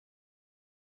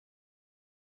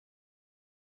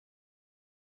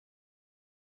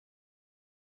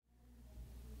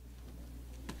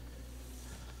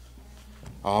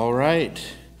All right.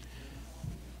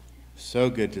 So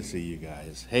good to see you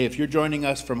guys. Hey, if you're joining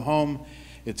us from home,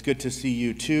 it's good to see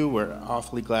you too. We're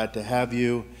awfully glad to have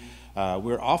you.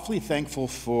 We're awfully thankful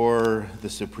for the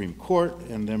Supreme Court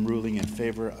and them ruling in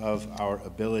favor of our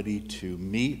ability to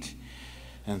meet.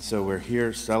 And so we're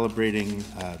here celebrating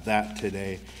that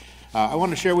today. I want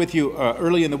to share with you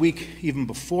early in the week, even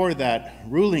before that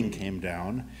ruling came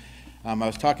down, I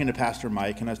was talking to Pastor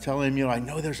Mike and I was telling him, I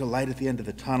know there's a light at the end of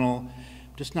the tunnel.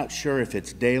 I'm just not sure if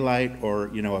it's daylight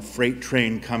or, a freight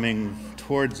train coming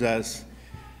towards us.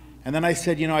 And then I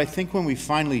said, I think when we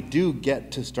finally do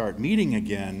get to start meeting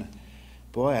again,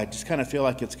 boy, I just kind of feel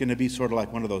like it's going to be sort of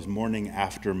like one of those morning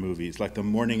after movies, like the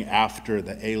morning after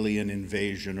the alien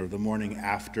invasion or the morning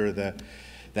after the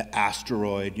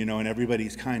asteroid, and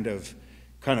everybody's kind of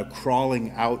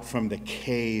crawling out from the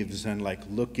caves and like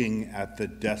looking at the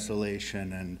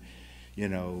desolation and,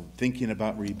 thinking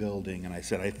about rebuilding. And I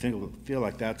said, I feel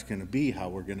like that's going to be how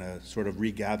we're going to sort of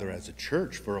regather as a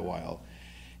church for a while.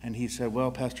 And he said, well,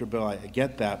 Pastor Bill, I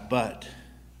get that, but,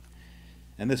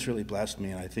 and this really blessed me,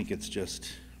 and I think it's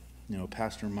just,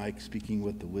 Pastor Mike speaking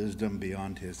with the wisdom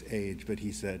beyond his age, but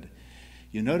he said,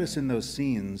 you notice in those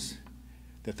scenes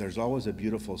that there's always a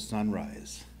beautiful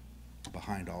sunrise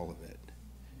behind all of it.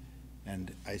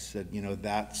 And I said,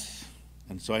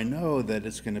 and so I know that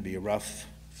it's going to be a rough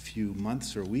few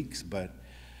months or weeks, but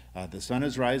the sun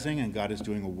is rising and God is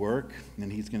doing a work,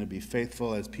 and he's going to be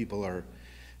faithful as people are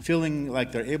feeling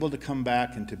like they're able to come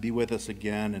back and to be with us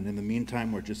again. And in the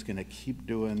meantime, we're just going to keep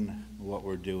doing what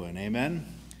we're doing. Amen?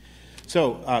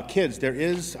 So, kids, there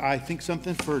is, I think,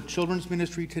 something for children's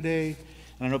ministry today.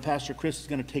 And I know Pastor Chris is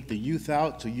going to take the youth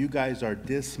out, so you guys are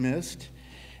dismissed.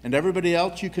 And everybody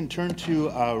else, you can turn to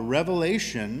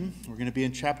Revelation. We're going to be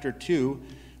in chapter 2.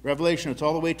 Revelation, it's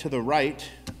all the way to the right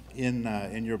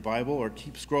in your Bible, or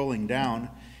keep scrolling down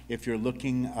if you're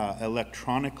looking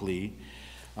electronically.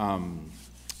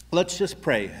 Let's just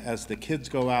pray as the kids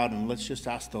go out, and let's just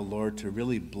ask the Lord to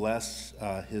really bless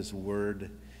his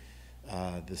word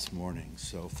this morning.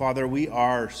 So, Father, we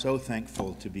are so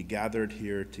thankful to be gathered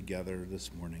here together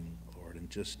this morning, Lord, and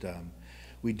just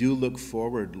we do look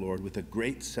forward, Lord, with a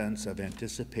great sense of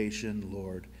anticipation,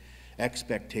 Lord,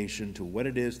 expectation to what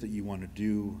it is that you want to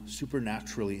do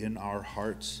supernaturally in our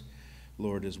hearts,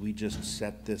 Lord, as we just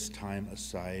set this time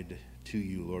aside to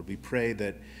you, Lord. We pray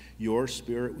that your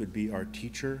Spirit would be our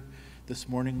teacher this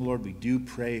morning, Lord. We do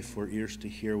pray for ears to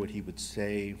hear what he would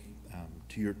say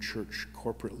to your church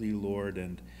corporately, Lord,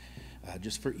 and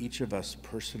just for each of us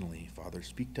personally, Father.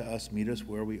 Speak to us, meet us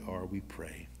where we are, we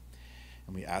pray.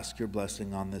 And we ask your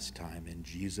blessing on this time in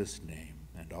Jesus' name.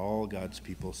 And all God's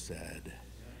people said,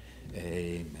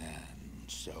 amen.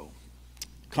 So,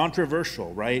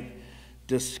 controversial, right?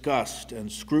 Discussed and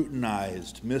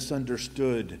scrutinized,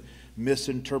 misunderstood,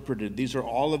 misinterpreted. These are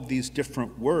all of these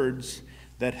different words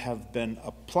that have been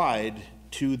applied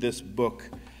to this book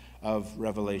of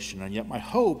Revelation. And yet my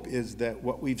hope is that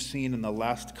what we've seen in the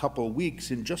last couple weeks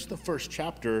in just the first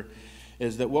chapter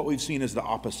is that what we've seen is the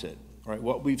opposite. Right?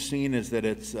 What we've seen is that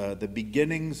it's the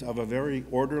beginnings of a very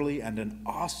orderly and an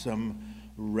awesome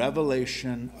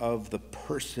revelation of the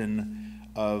person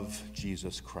of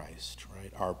Jesus Christ,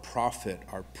 right? Our prophet,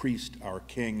 our priest, our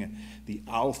king, the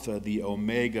Alpha, the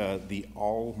Omega, the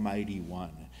Almighty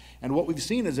One. And what we've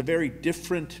seen is a very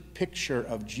different picture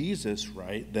of Jesus,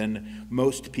 right, than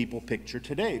most people picture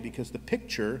today, because the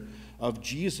picture of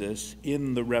Jesus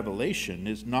in the Revelation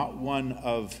is not one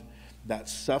of that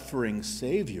suffering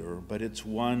Savior, but it's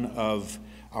one of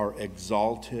our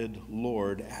exalted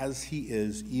Lord, as he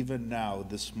is even now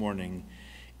this morning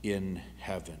in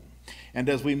heaven. And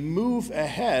as we move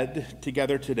ahead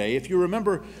together today, if you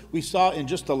remember, we saw in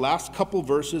just the last couple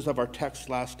verses of our text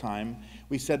last time,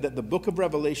 we said that the book of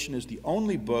Revelation is the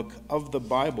only book of the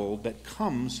Bible that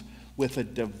comes with a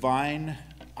divine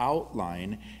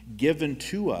outline given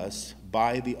to us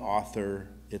by the author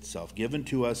itself, given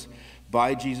to us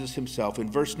by Jesus himself.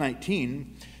 In verse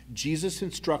 19, Jesus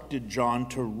instructed John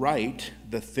to write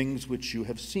the things which you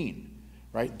have seen,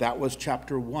 right? That was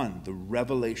chapter 1, the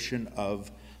revelation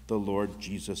of the Lord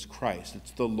Jesus Christ.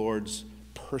 It's the Lord's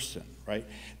person, right?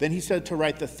 Then he said to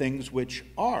write the things which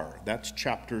are. That's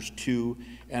chapters 2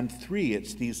 and 3.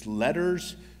 It's these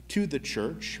letters to the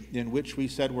church in which we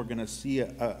said we're going to see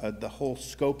the whole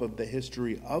scope of the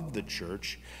history of the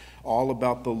church, all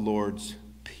about the Lord's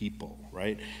people,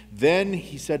 right? Then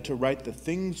he said to write the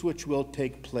things which will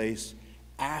take place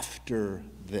after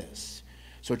this.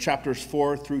 So chapters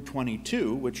 4 through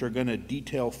 22, which are going to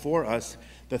detail for us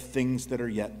the things that are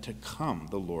yet to come,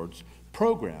 the Lord's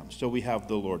program. So we have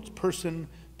the Lord's person,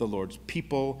 the Lord's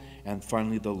people, and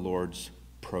finally the Lord's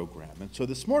program. And so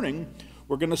this morning,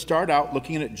 we're going to start out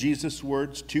looking at Jesus'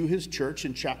 words to his church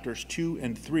in chapters 2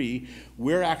 and 3.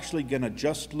 We're actually going to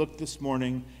just look this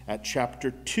morning at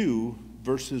chapter 2,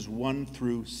 verses 1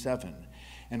 through 7.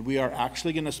 And we are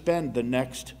actually going to spend the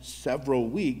next several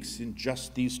weeks in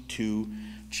just these two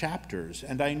chapters.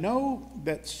 And I know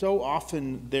that so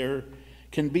often there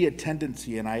can be a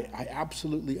tendency, and I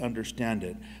absolutely understand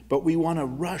it, but we want to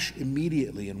rush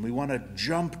immediately and we want to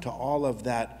jump to all of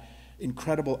that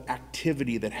incredible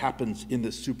activity that happens in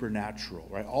the supernatural,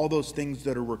 right? All those things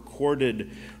that are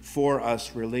recorded for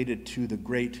us related to the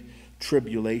great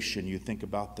tribulation. You think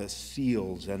about the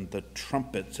seals and the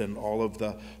trumpets and all of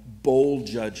the bowl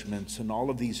judgments and all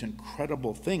of these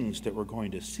incredible things that we're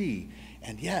going to see.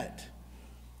 And yet,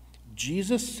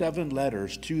 Jesus' 7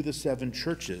 letters to the 7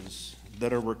 churches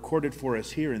that are recorded for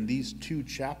us here in these 2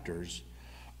 chapters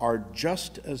are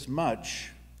just as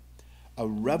much a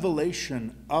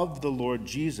revelation of the Lord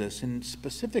Jesus, and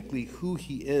specifically who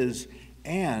he is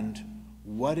and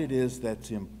what it is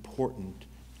that's important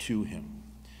to him.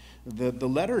 The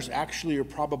letters actually are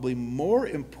probably more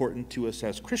important to us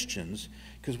as Christians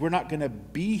because we're not going to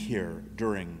be here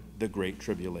during the Great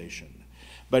Tribulation.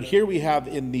 But here we have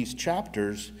in these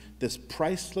chapters this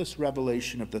priceless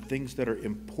revelation of the things that are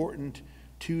important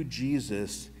to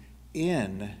Jesus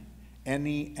in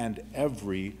any and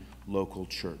every local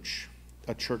church,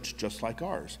 a church just like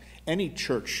ours. Any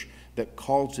church that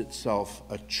calls itself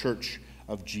a church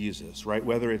of Jesus, right?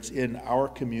 Whether it's in our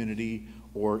community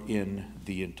or in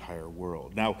the entire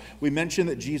world. Now, we mentioned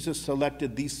that Jesus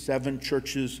selected these 7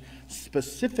 churches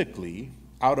specifically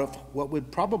out of what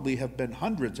would probably have been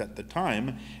hundreds at the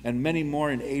time and many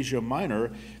more in Asia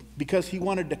Minor because he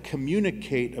wanted to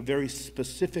communicate a very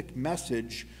specific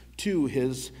message to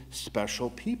his special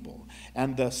people.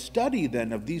 And the study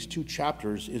then of these 2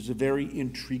 chapters is a very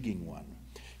intriguing one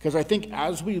because I think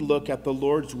as we look at the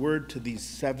Lord's word to these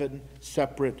 7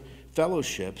 separate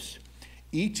fellowships,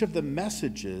 each of the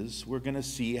messages we're going to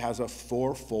see has a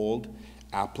 4-fold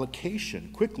application.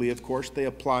 Quickly, of course, they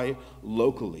apply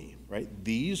locally, right?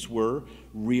 These were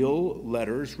real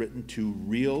letters written to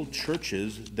real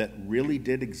churches that really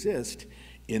did exist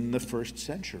in the first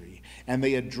century. And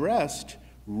they addressed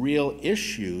real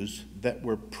issues that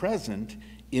were present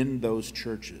in those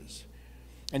churches.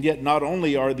 And yet, not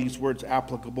only are these words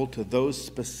applicable to those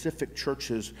specific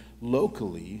churches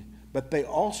locally, but they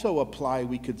also apply,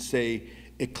 we could say,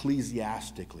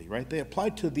 ecclesiastically, right? They apply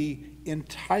to the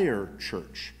entire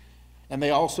church. And they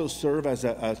also serve as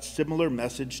a similar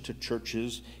message to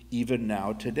churches even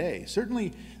now today.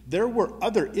 Certainly, there were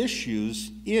other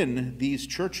issues in these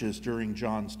churches during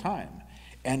John's time.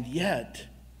 And yet,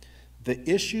 the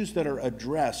issues that are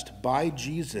addressed by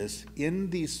Jesus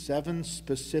in these 7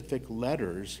 specific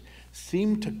letters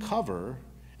seem to cover,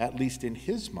 at least in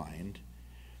his mind,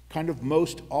 kind of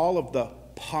most all of the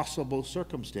possible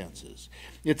circumstances.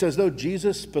 It's as though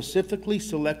Jesus specifically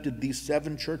selected these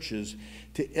 7 churches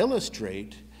to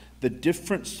illustrate the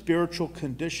different spiritual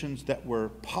conditions that were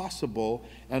possible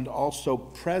and also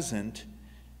present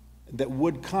that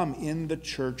would come in the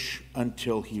church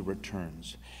until he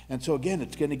returns. And so again,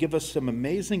 it's going to give us some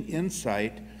amazing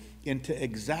insight into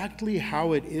exactly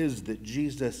how it is that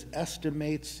Jesus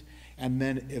estimates and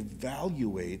then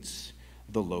evaluates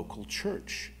the local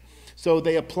church. So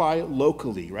they apply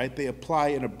locally, right? They apply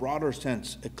in a broader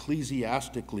sense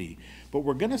ecclesiastically. But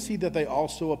we're going to see that they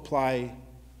also apply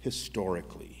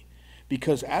historically.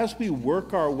 Because as we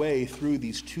work our way through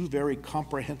these 2 very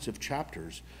comprehensive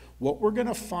chapters, what we're going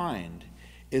to find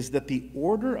is that the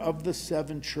order of the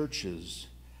 7 churches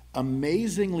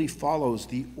amazingly follows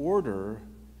the order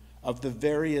of the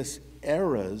various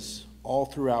eras all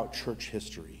throughout church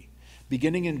history.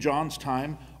 Beginning in John's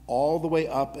time, all the way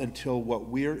up until what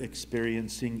we're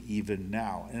experiencing even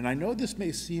now. And I know this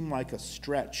may seem like a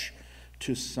stretch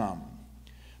to some,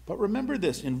 but remember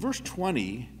this, in verse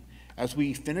 20, as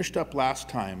we finished up last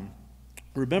time,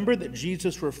 remember that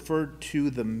Jesus referred to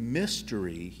the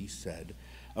mystery, he said,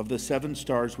 of the 7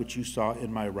 stars which you saw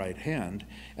in my right hand,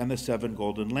 and the 7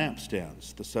 golden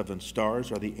lampstands. The 7 stars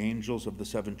are the angels of the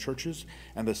 7 churches,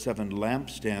 and the 7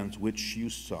 lampstands which you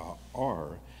saw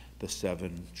are the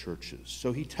 7 churches.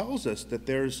 So he tells us that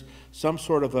there's some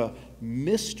sort of a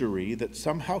mystery that's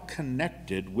somehow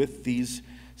connected with these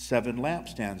 7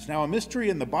 lampstands. Now, a mystery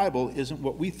in the Bible isn't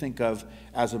what we think of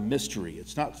as a mystery.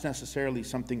 It's not necessarily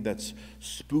something that's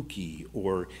spooky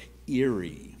or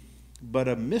eerie. But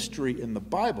a mystery in the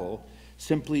Bible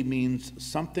simply means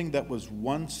something that was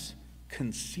once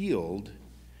concealed,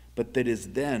 but that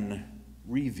is then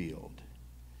revealed.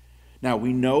 Now,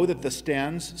 we know that the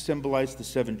stands symbolize the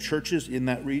 7 churches in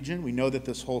that region. We know that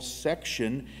this whole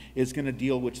section is going to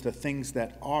deal with the things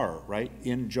that are, right,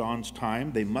 in John's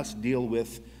time. They must deal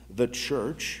with the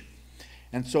church.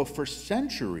 And so for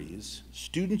centuries,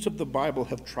 students of the Bible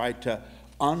have tried to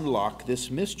unlock this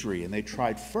mystery. And they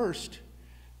tried first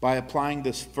by applying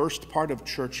this first part of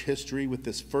church history with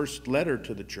this first letter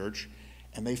to the church,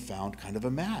 and they found kind of a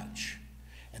match.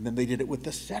 And then they did it with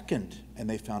the second, and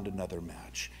they found another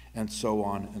match, and so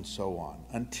on,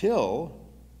 until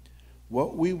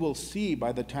what we will see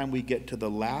by the time we get to the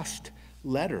last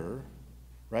letter,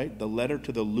 right, the letter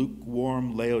to the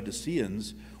lukewarm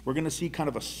Laodiceans, we're going to see kind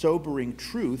of a sobering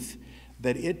truth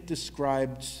that it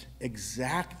describes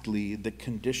exactly the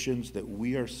conditions that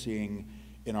we are seeing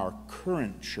in our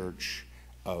current church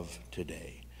of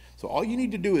today. So all you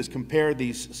need to do is compare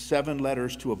these 7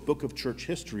 letters to a book of church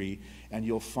history, and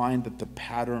you'll find that the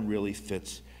pattern really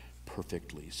fits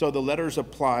perfectly. So the letters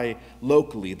apply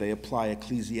locally, they apply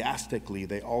ecclesiastically,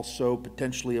 they also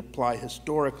potentially apply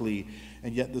historically,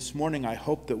 and yet this morning I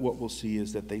hope that what we'll see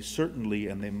is that they certainly,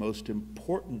 and they most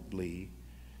importantly,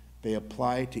 they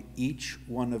apply to each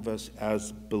one of us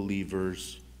as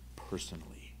believers personally.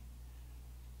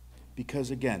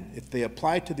 Because again, if they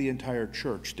apply to the entire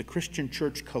church, the Christian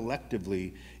church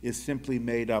collectively is simply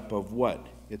made up of what?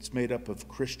 It's made up of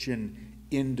Christian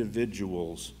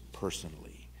individuals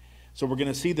personally. So we're going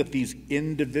to see that these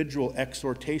individual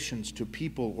exhortations to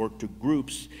people or to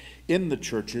groups in the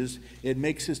churches, it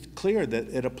makes it clear that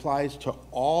it applies to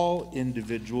all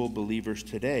individual believers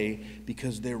today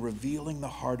because they're revealing the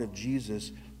heart of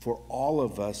Jesus for all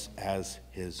of us as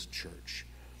his church.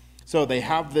 So they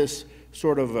have this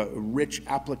sort of a rich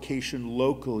application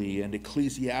locally and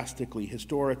ecclesiastically,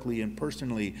 historically, and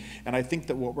personally. And I think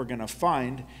that what we're going to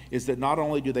find is that not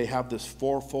only do they have this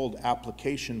fourfold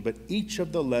application, but each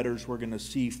of the letters we're going to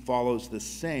see follows the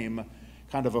same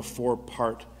kind of a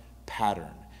 4-part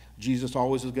pattern. Jesus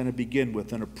always is going to begin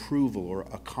with an approval or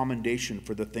a commendation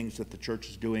for the things that the church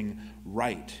is doing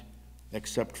right,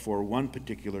 except for one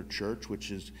particular church,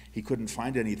 which is he couldn't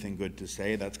find anything good to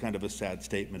say. That's kind of a sad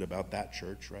statement about that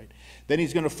church, right? Then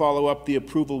he's going to follow up the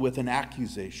approval with an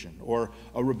accusation or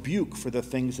a rebuke for the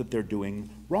things that they're doing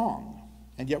wrong.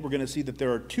 And yet we're going to see that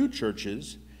there are 2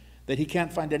 churches that he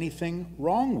can't find anything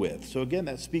wrong with. So again,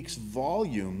 that speaks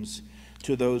volumes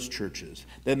to those churches.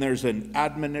 Then there's an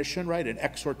admonition, right? An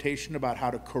exhortation about how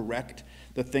to correct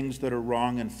the things that are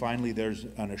wrong. And finally, there's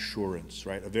an assurance,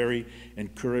 right? A very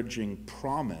encouraging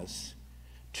promise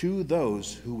to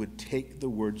those who would take the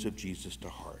words of Jesus to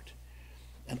heart.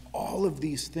 And all of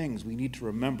these things, we need to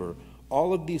remember,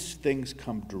 all of these things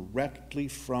come directly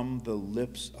from the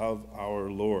lips of our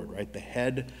Lord, right? The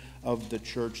head of the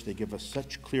church. They give us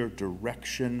such clear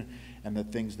direction and the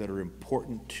things that are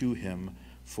important to him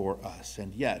for us.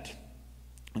 And yet,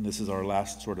 and this is our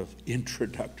last sort of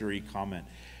introductory comment,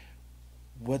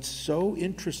 what's so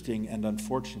interesting and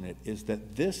unfortunate is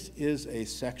that this is a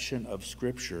section of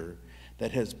Scripture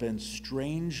that has been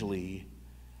strangely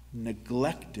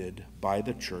neglected by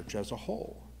the church as a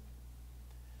whole.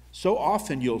 So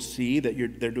often you'll see that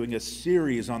they're doing a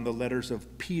series on the letters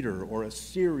of Peter or a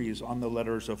series on the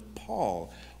letters of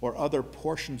Paul or other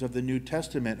portions of the New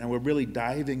Testament, and we're really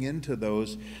diving into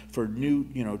those for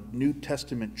New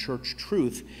Testament church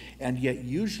truth, and yet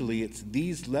usually it's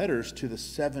these letters to the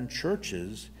 7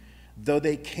 churches, though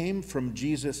they came from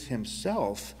Jesus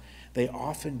himself, they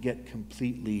often get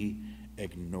completely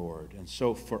ignored. And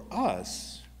so for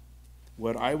us,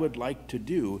 what I would like to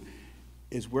do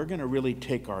is we're going to really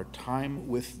take our time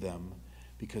with them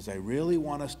because I really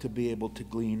want us to be able to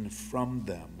glean from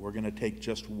them. We're going to take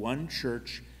just one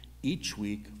church each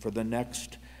week for the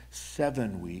next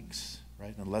 7 weeks,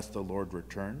 right? Unless the Lord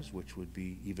returns, which would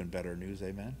be even better news,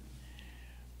 amen?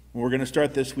 We're going to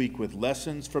start this week with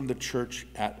lessons from the church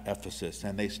at Ephesus.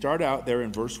 And they start out there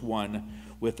in verse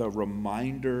 1 with a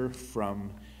reminder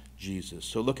from Jesus.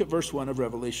 So look at verse 1 of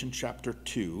Revelation chapter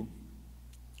 2.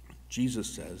 Jesus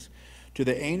says, "To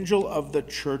the angel of the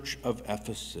church of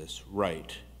Ephesus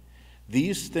write,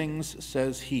 these things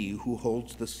says he who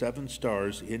holds the 7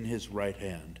 stars in his right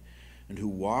hand and who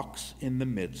walks in the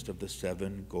midst of the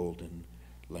 7 golden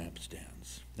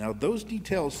lampstands." Now those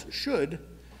details should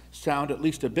sound at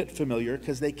least a bit familiar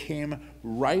because they came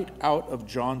right out of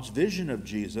John's vision of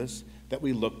Jesus that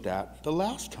we looked at the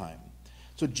last time.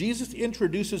 So Jesus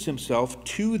introduces himself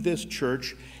to this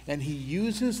church, and he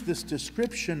uses this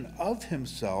description of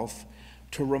himself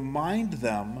to remind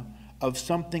them of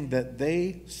something that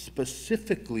they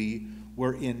specifically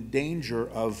were in danger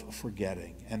of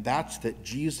forgetting. And that's that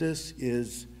Jesus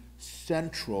is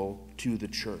central to the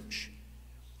church.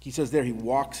 He says there he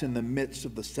walks in the midst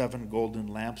of the 7 golden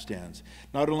lampstands.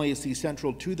 Not only is he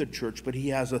central to the church, but he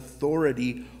has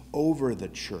authority over the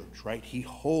church, right? He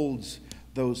holds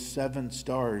those 7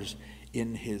 stars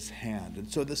in his hand.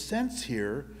 And so the sense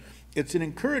here, it's an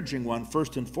encouraging one,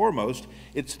 first and foremost.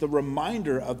 It's the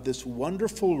reminder of this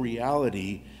wonderful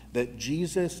reality that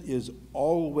Jesus is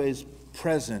always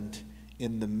present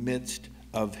in the midst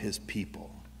of his people.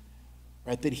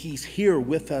 Right, that he's here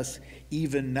with us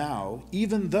even now,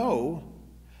 even though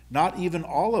not even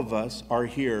all of us are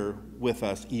here with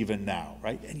us even now,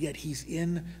 right? And yet he's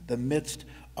in the midst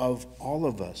of all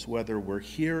of us, whether we're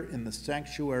here in the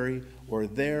sanctuary or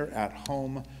there at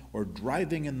home or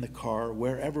driving in the car,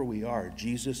 wherever we are,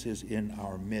 Jesus is in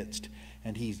our midst,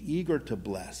 and he's eager to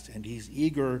bless, and he's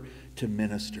eager to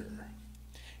minister.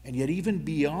 And yet even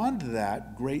beyond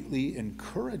that greatly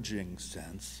encouraging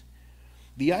sense,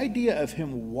 the idea of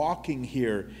him walking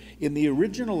here, in the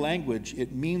original language,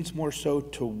 it means more so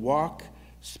to walk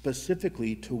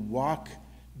specifically, to walk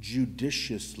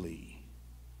judiciously.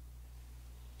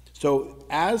 So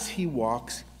as he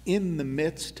walks in the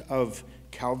midst of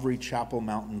Calvary Chapel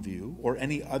Mountain View or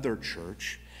any other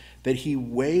church, that he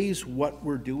weighs what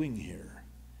we're doing here,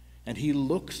 and he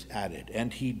looks at it,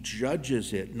 and he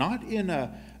judges it, not in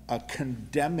a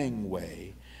condemning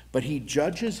way, but he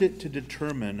judges it to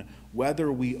determine whether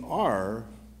we are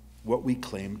what we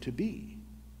claim to be.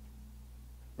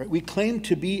 Right? We claim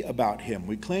to be about him.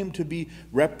 We claim to be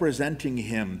representing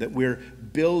him, that we're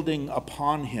building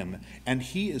upon him. And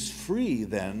he is free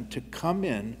then to come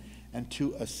in and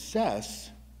to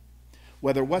assess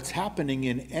whether what's happening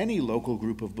in any local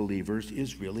group of believers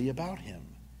is really about him.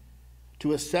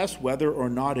 To assess whether or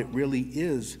not it really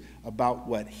is about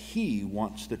what he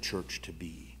wants the church to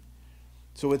be.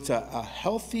 So it's a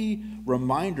healthy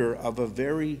reminder of a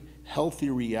very healthy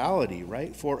reality,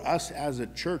 right? For us as a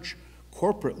church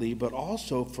corporately, but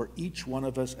also for each one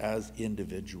of us as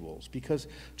individuals. Because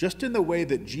just in the way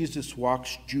that Jesus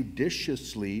walks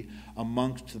judiciously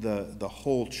amongst the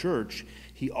whole church,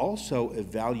 he also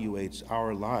evaluates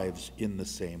our lives in the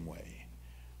same way.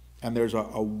 And there's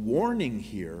a warning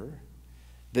here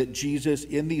that Jesus,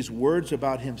 in these words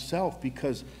about himself,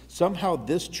 because somehow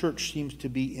this church seems to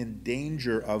be in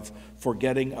danger of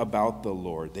forgetting about the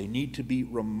Lord. They need to be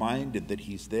reminded that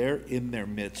he's there in their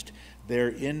midst, there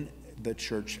in the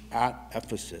church at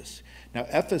Ephesus. Now,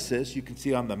 Ephesus, you can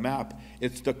see on the map,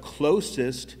 it's the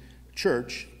closest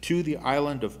church to the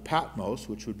island of Patmos,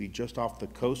 which would be just off the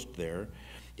coast there,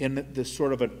 in this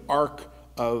sort of an arc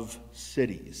of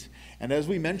cities. And as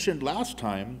we mentioned last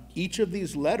time, each of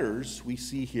these letters we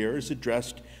see here is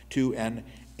addressed to an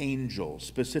angel.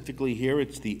 Specifically here,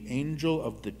 it's the angel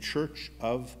of the church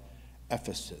of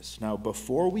Ephesus. Now,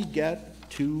 before we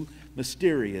get too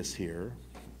mysterious here,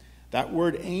 that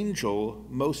word angel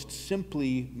most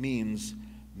simply means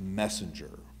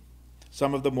messenger.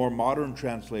 Some of the more modern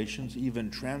translations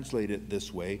even translate it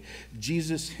this way.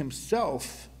 Jesus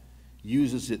himself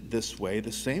uses it this way,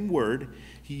 the same word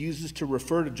he uses to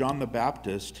refer to John the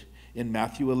Baptist in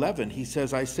Matthew 11. He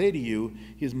says, I say to you,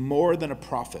 he is more than a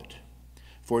prophet.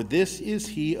 For this is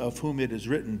he of whom it is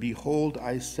written, behold,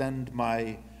 I send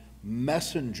my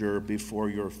messenger before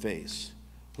your face,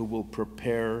 who will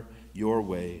prepare your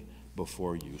way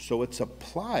before you. So it's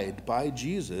applied by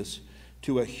Jesus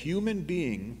to a human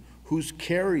being who's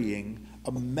carrying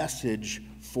a message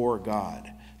for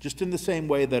God. Just in the same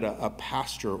way that a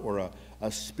pastor or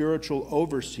a spiritual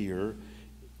overseer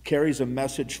carries a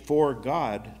message for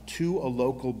God to a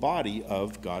local body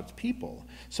of God's people.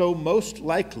 So most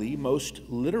likely, most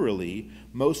literally,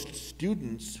 most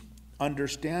students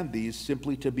understand these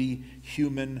simply to be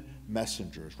human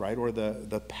messengers, right? Or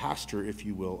the pastor, if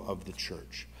you will, of the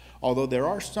church. Although there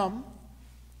are some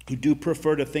who do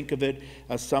prefer to think of it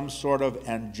as some sort of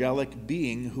angelic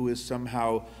being who is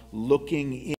somehow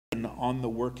looking in on the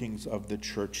workings of the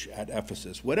church at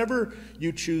Ephesus. Whatever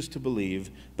you choose to believe,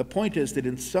 the point is that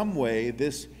in some way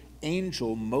this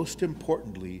angel, most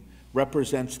importantly,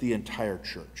 represents the entire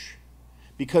church.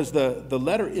 Because the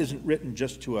letter isn't written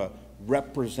just to a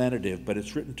representative, but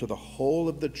it's written to the whole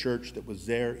of the church that was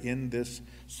there in this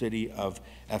city of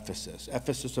Ephesus.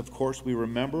 Ephesus, of course, we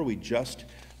remember, we just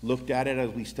looked at it as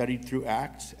we studied through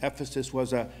Acts. Ephesus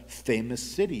was a famous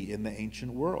city in the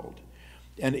ancient world.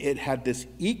 And it had this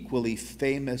equally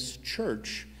famous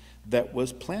church that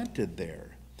was planted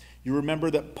there. You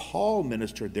remember that Paul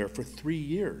ministered there for 3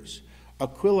 years.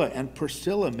 Aquila and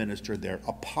Priscilla ministered there.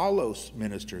 Apollos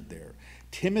ministered there.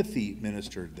 Timothy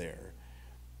ministered there.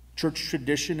 Church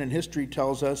tradition and history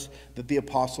tells us that the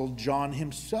Apostle John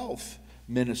himself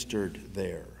ministered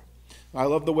there. I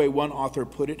love the way one author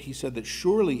put it. He said that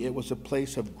surely it was a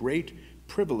place of great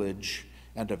privilege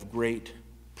and of great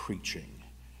preaching.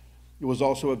 It was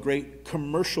also a great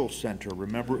commercial center.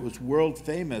 Remember, it was world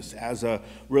famous as a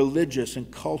religious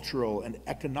and cultural and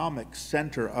economic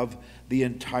center of the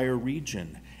entire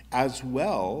region. As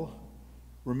well,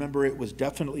 remember, it was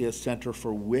definitely a center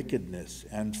for wickedness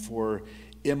and for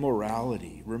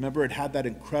immorality. Remember, it had that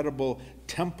incredible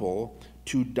temple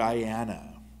to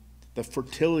Diana, the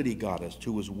fertility goddess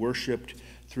who was worshipped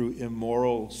through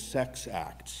immoral sex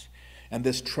acts. And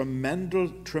this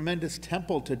tremendous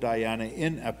temple to Diana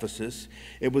in Ephesus,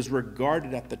 it was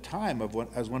regarded at the time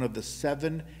as one of the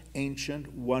 7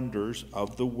 ancient wonders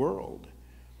of the world.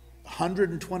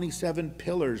 127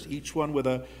 pillars, each one with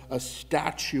a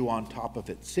statue on top of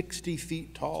it, 60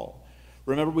 feet tall.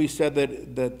 Remember, we said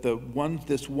that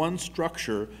this one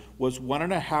structure was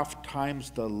 1.5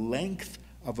 times the length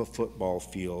of a football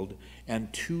field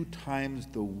and 2 times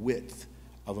the width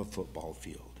of a football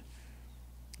field.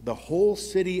 The whole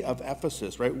city of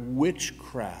Ephesus, right?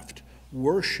 Witchcraft,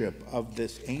 worship of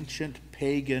this ancient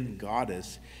pagan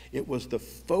goddess, it was the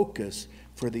focus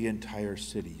for the entire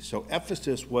city. So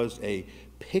Ephesus was a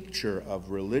picture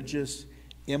of religious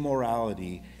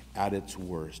immorality at its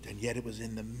worst. And yet it was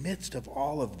in the midst of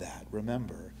all of that,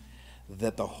 remember,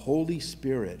 that the Holy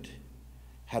Spirit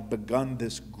had begun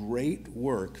this great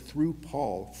work through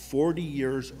Paul 40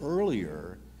 years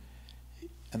earlier.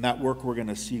 And that work we're going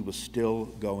to see was still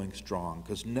going strong.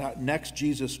 Because next,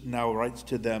 Jesus now writes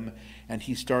to them, and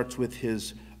he starts with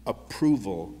his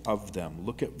approval of them.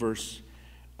 Look at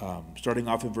starting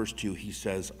off in verse 2, he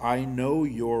says, I know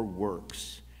your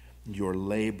works, your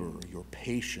labor, your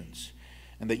patience,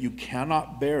 and that you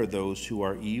cannot bear those who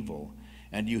are evil.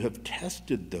 And you have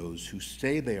tested those who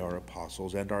say they are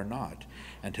apostles and are not,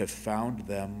 and have found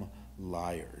them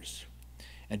liars.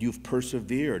 And you've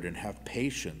persevered and have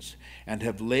patience and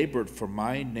have labored for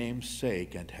my name's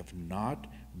sake and have not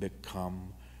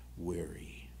become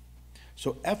weary.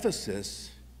 So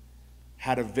Ephesus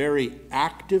had a very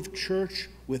active church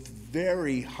with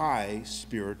very high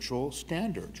spiritual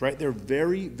standards, right? They're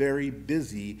very, very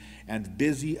busy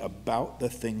about the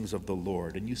things of the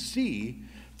Lord. And you see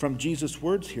from Jesus'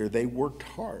 words here, they worked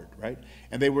hard, right?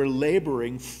 And they were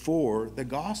laboring for the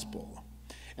gospel.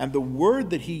 And the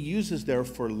word that he uses there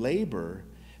for labor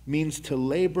means to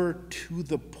labor to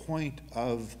the point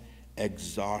of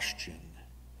exhaustion.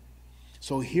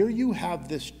 So here you have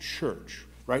this church,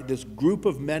 right? This group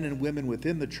of men and women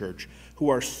within the church who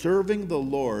are serving the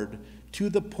Lord to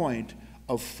the point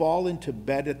of fall into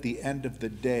bed at the end of the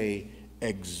day,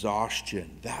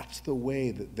 exhaustion. That's the way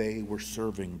that they were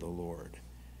serving the Lord.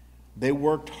 They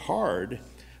worked hard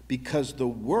because the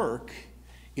work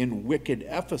in wicked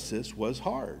Ephesus was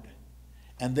hard.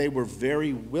 And they were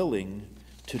very willing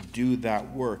to do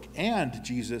that work. And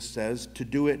Jesus says to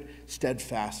do it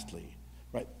steadfastly,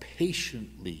 right?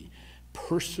 Patiently,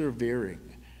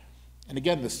 persevering. And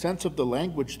again, the sense of the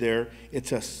language there,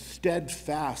 it's a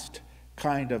steadfast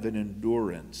kind of an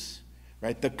endurance,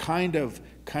 right? The kind of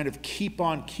keep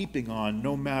on keeping on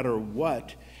no matter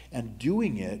what, and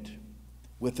doing it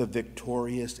with a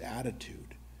victorious attitude.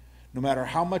 No matter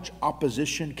how much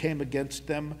opposition came against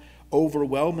them,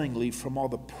 overwhelmingly from all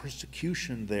the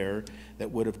persecution there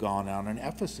that would have gone on in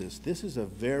Ephesus. This is a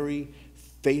very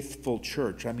faithful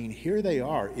church. I mean, here they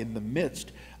are in the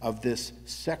midst of this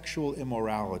sexual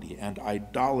immorality and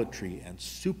idolatry and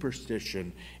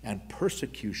superstition and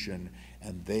persecution,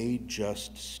 and they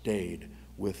just stayed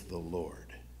with the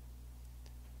Lord.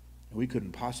 And we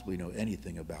couldn't possibly know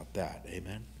anything about that.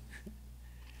 Amen?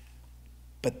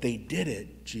 But they did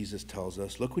it, Jesus tells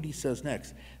us. Look what he says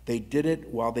next. They did it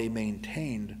while they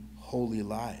maintained holy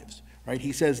lives. Right?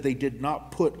 He says they did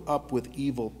not put up with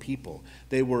evil people.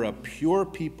 They were a pure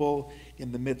people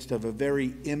in the midst of a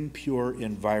very impure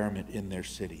environment in their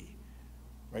city.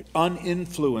 Right?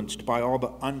 Uninfluenced by all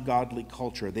the ungodly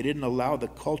culture. They didn't allow the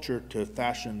culture to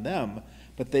fashion them,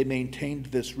 but they maintained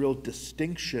this real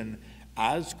distinction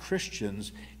as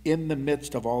Christians in the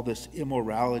midst of all this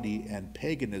immorality and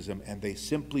paganism, and they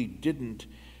simply didn't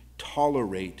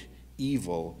tolerate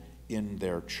evil in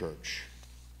their church.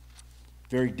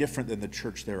 Very different than the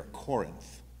church there at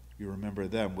Corinth. You remember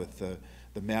them with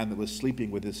the man that was sleeping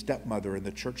with his stepmother, and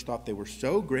the church thought they were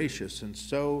so gracious and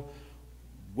so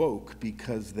woke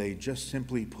because they just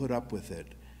simply put up with it.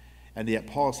 And yet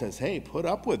Paul says, hey, put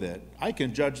up with it. I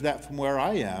can judge that from where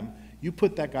I am. You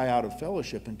put that guy out of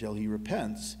fellowship until he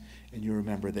repents. And you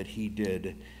remember that he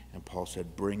did. And Paul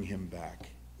said, bring him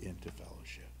back into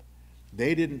fellowship.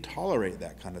 They didn't tolerate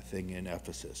that kind of thing in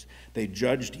Ephesus. They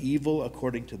judged evil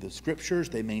according to the scriptures.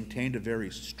 They maintained a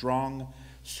very strong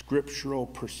scriptural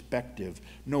perspective,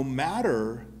 no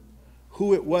matter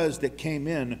who it was that came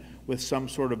in with some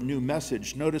sort of new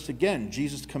message. Notice again,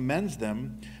 Jesus commends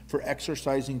them for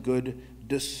exercising good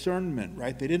discernment,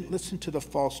 right? They didn't listen to the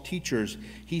false teachers.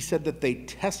 He said that they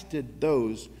tested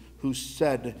those who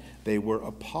said they were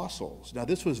apostles. Now,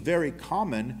 this was very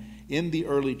common in the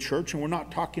early church, and we're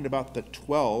not talking about the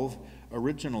 12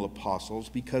 original apostles,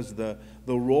 because the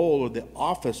role or the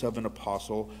office of an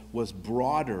apostle was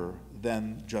broader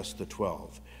than just the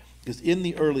 12. Because in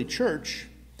the early church,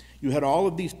 you had all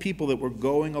of these people that were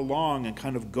going along and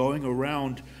kind of going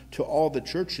around to all the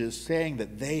churches saying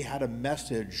that they had a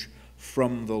message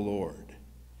from the Lord.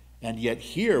 And yet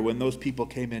here, when those people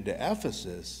came into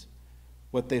Ephesus,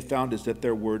 what they found is that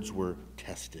their words were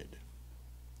tested.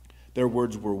 Their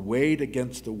words were weighed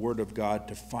against the word of God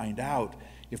to find out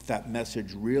if that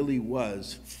message really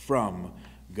was from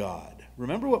God.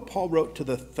 Remember what Paul wrote to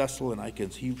the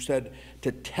Thessalonians. He said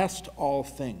to test all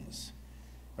things,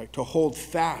 right? To hold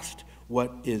fast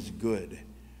what is good.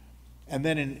 And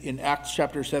then in Acts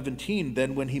chapter 17,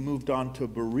 then when he moved on to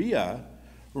Berea,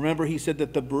 remember he said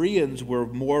that the Bereans were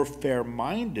more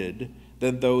fair-minded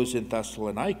than those in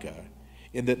Thessalonica,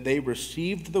 in that they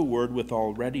received the word with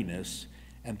all readiness,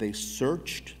 and they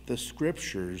searched the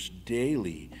scriptures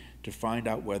daily to find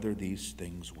out whether these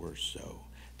things were so.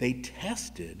 They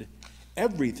tested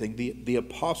everything the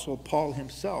Apostle Paul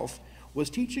himself was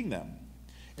teaching them.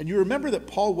 And you remember that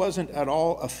Paul wasn't at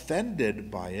all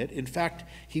offended by it. In fact,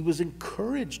 he was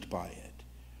encouraged by it.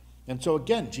 And so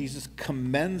again, Jesus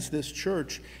commends this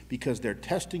church because they're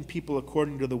testing people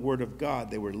according to the word of God.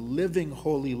 They were living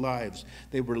holy lives.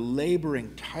 They were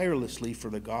laboring tirelessly for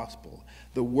the gospel.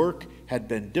 The work had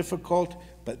been difficult,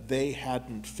 but they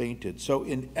hadn't fainted. So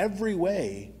in every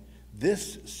way,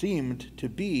 this seemed to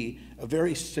be a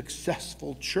very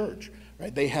successful church,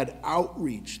 right? They had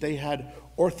outreach, they had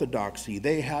orthodoxy,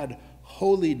 they had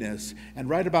holiness. And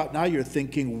right about now you're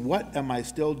thinking, what am I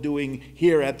still doing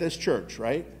here at this church,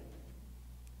 right?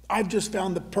 I've just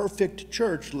found the perfect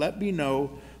church. Let me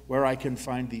know where I can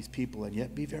find these people. And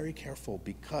yet be very careful,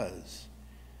 because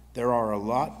there are a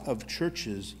lot of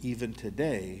churches even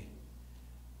today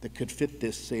that could fit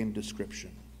this same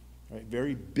description, right?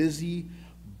 Very busy,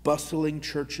 bustling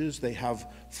churches. They have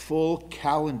full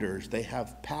calendars. They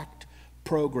have packed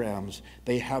programs.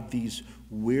 They have these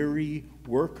weary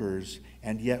workers.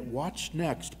 And yet watch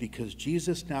next, because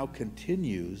Jesus now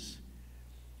continues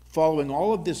following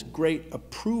all of this great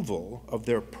approval of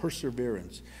their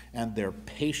perseverance and their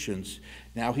patience.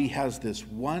 Now he has this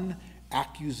one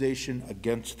accusation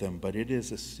against them, but it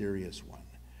is a serious one.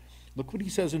 Look what he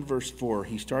says in verse 4.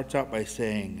 He starts out by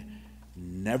saying,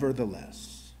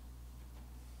 nevertheless.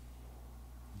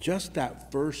 Just that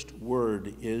first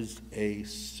word is a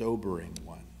sobering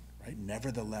one, right?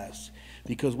 Nevertheless.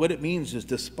 Because what it means is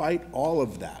despite all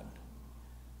of that.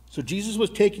 So Jesus was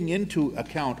taking into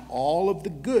account all of the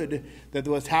good that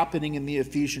was happening in the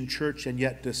Ephesian church, and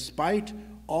yet despite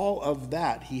all of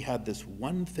that, he had this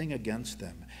one thing against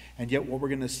them. And yet what we're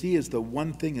going to see is the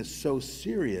one thing is so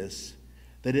serious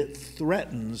that it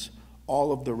threatens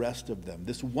all of the rest of them.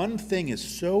 This one thing is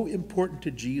so important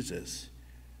to Jesus.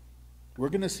 We're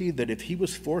going to see that if he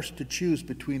was forced to choose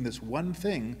between this one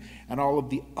thing and all of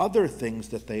the other things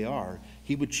that they are,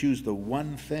 he would choose the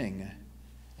one thing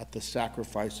at the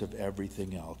sacrifice of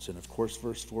everything else. And of course,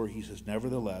 verse 4, he says,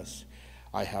 nevertheless,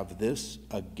 I have this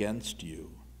against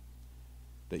you,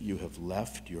 that you have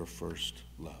left your first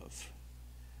love.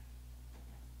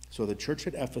 So the church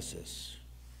at Ephesus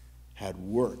had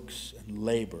works and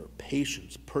labor,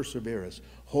 patience, perseverance,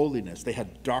 holiness. They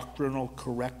had doctrinal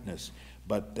correctness,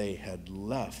 but they had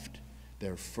left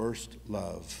their first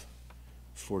love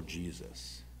for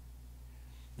Jesus.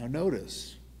 Now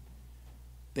notice,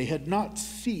 they had not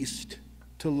ceased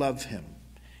to love him,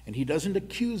 and he doesn't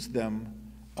accuse them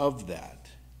of that.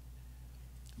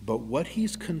 But what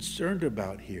he's concerned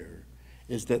about here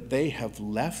is that they have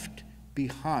left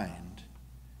behind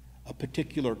a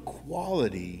particular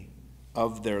quality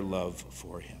of their love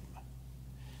for him.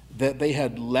 That they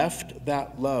had left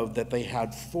that love that they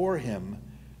had for him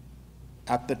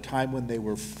at the time when they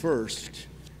were first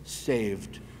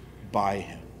saved by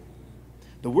him.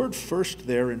 The word first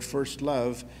there in first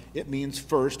love, it means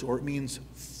first, or it means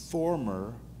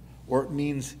former, or it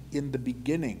means in the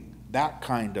beginning, that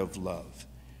kind of love.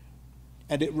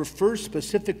 And it refers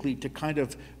specifically to kind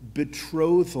of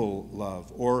betrothal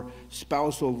love, or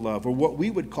spousal love, or what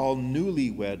we would call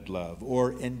newlywed love,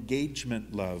 or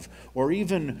engagement love, or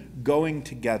even going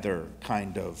together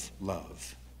kind of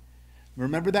love.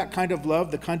 Remember that kind of love?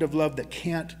 The kind of love that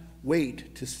can't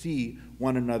wait to see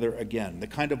one another again. The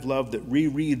kind of love that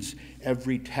rereads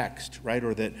every text, right?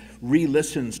 Or that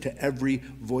re-listens to every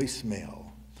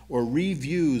voicemail, or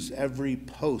reviews every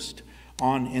post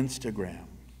on Instagram.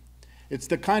 It's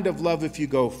the kind of love, if you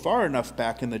go far enough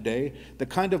back in the day, the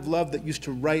kind of love that used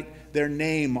to write their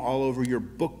name all over your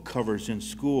book covers in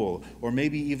school, or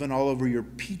maybe even all over your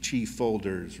peachy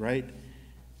folders, right?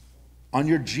 On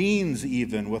your jeans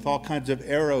even, with all kinds of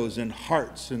arrows and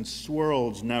hearts and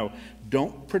swirls. Now,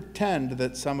 don't pretend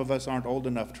that some of us aren't old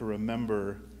enough to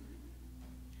remember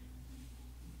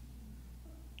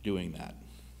doing that.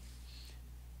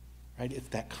 Right? It's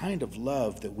that kind of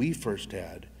love that we first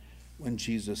had when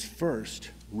Jesus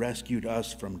first rescued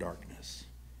us from darkness,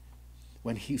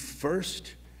 when he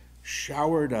first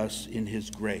showered us in his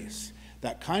grace.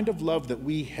 That kind of love that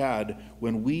we had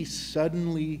when we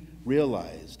suddenly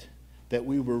realized that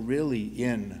we were really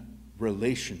in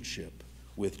relationship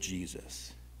with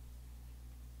Jesus.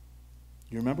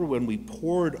 You remember when we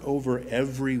pored over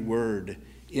every word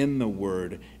in the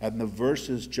Word, and the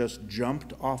verses just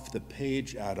jumped off the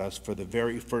page at us for the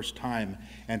very first time,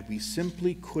 and we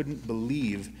simply couldn't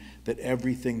believe that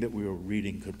everything that we were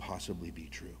reading could possibly be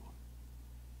true.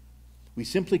 We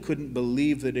simply couldn't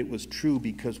believe that it was true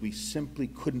because we simply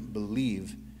couldn't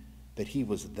believe that he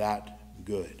was that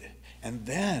good. And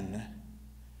then,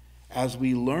 as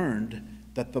we learned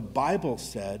that the Bible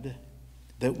said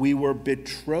that we were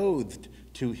betrothed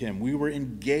to him, we were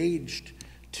engaged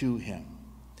to him,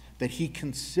 that he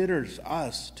considers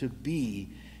us to be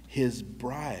his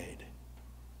bride.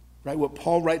 Right? What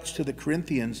Paul writes to the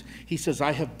Corinthians, he says,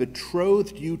 I have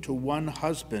betrothed you to one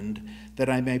husband that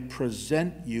I may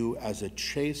present you as a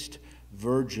chaste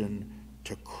virgin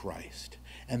to Christ.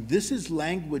 And this is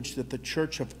language that the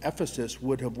church of Ephesus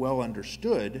would have well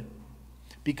understood,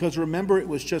 because remember, it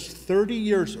was just 30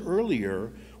 years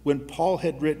earlier when Paul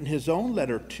had written his own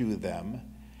letter to them,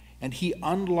 and he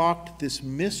unlocked this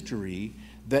mystery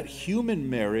that human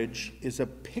marriage is a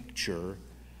picture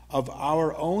of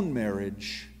our own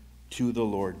marriage to the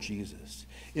Lord Jesus.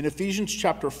 In Ephesians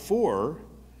chapter 4,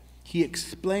 he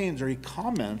explains, or he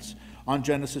comments on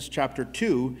Genesis chapter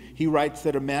 2. He writes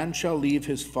that a man shall leave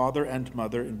his father and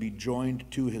mother and be joined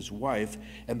to his wife,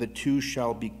 and the two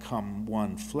shall become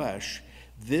one flesh.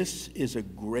 This is a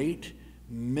great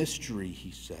mystery,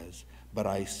 he says, but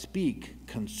I speak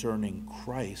concerning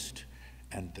Christ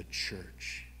and the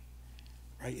church.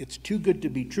 Right? It's too good to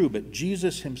be true, but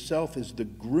Jesus himself is the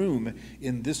groom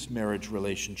in this marriage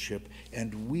relationship,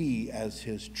 and we as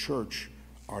his church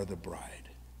are the bride.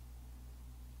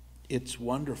 It's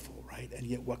wonderful, right? And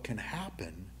yet what can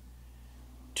happen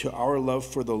to our love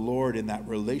for the Lord in that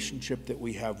relationship that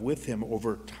we have with him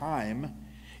over time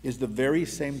is the very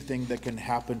same thing that can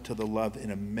happen to the love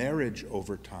in a marriage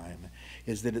over time,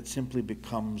 is that it simply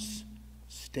becomes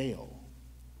stale.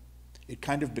 It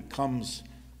kind of becomes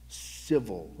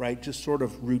civil, right? Just sort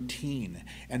of routine.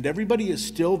 And everybody is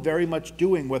still very much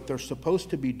doing what they're supposed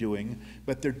to be doing,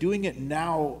 but they're doing it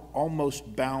now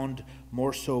almost bound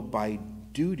more so by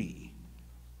duty,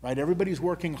 right? Everybody's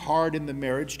working hard in the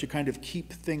marriage to kind of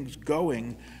keep things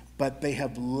going, but they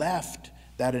have left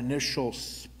that initial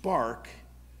spark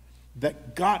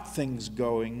that got things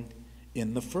going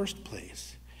in the first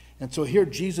place. And so here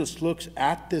Jesus looks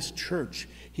at this church.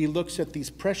 He looks at these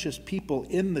precious people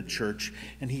in the church,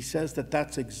 and he says that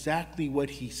that's exactly what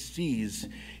he sees,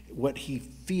 what he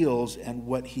feels, and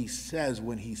what he says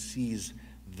when he sees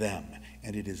them.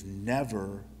 And it is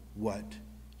never what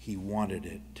he wanted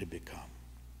it to become.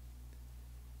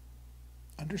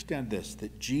 Understand this,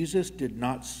 that Jesus did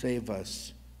not save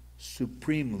us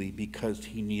supremely because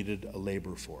he needed a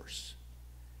labor force.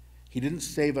 He didn't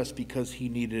save us because he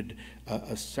needed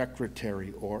a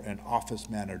secretary or an office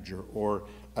manager or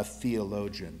a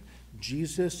theologian.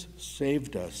 Jesus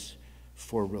saved us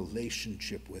for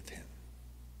relationship with him.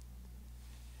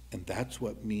 And that's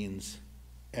what means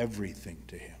everything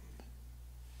to him.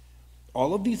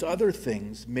 All of these other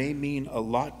things may mean a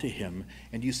lot to him,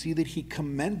 and you see that he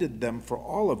commended them for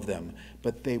all of them,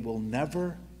 but they will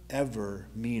never, ever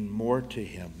mean more to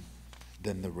him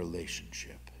than the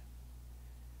relationship.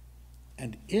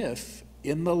 And if,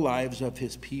 in the lives of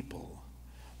his people,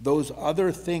 those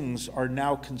other things are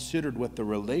now considered what the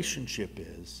relationship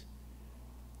is,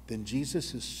 then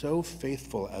Jesus is so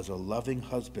faithful as a loving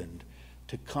husband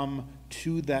to come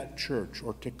to that church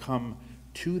or to come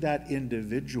to that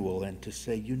individual and to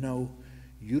say, you know,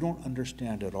 you don't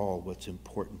understand at all what's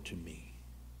important to me.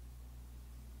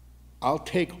 I'll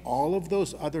take all of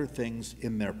those other things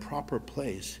in their proper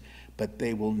place, but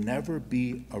they will never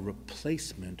be a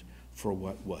replacement for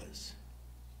what was.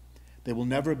 They will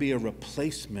never be a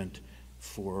replacement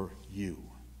for you,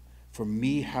 for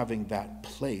me having that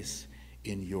place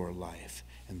in your life.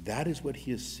 And that is what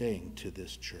he is saying to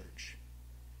this church.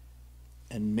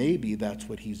 And maybe that's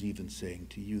what he's even saying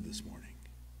to you this morning,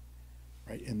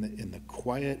 right? In the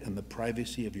quiet and the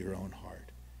privacy of your own heart.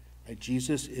 Right?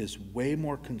 Jesus is way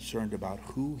more concerned about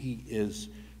who he is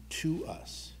to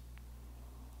us,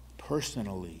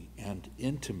 personally and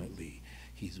intimately.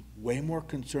 He's way more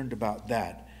concerned about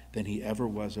that than he ever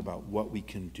was about what we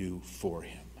can do for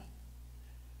him.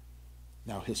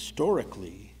 Now,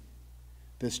 historically,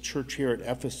 this church here at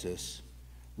Ephesus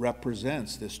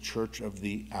represents this church of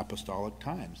the apostolic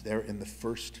times. They're in the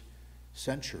first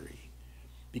century,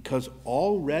 because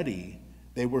already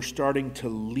they were starting to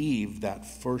leave that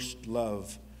first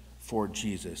love for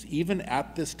Jesus. Even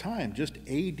at this time, just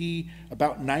AD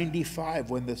about 95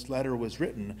 when this letter was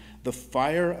written, the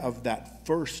fire of that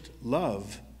first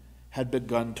love had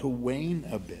begun to wane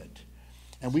a bit.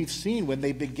 And we've seen when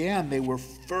they began, they were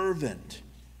fervent,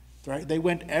 right? They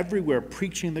went everywhere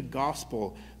preaching the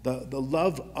gospel, the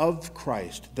love of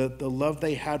Christ, the love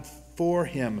they had for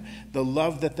him, the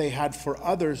love that they had for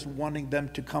others, wanting them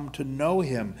to come to know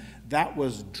him. That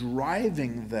was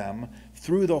driving them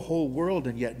through the whole world,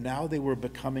 and yet now they were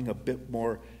becoming a bit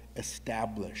more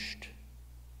established.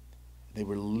 They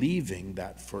were leaving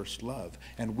that first love.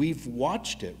 And we've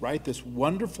watched it, right? This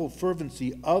wonderful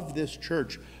fervency of this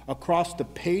church across the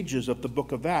pages of the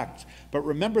book of Acts. But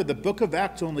remember, the book of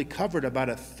Acts only covered about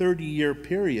a 30-year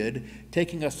period,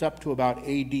 taking us up to about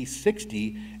AD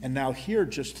 60. And now here,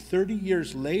 just 30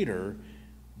 years later,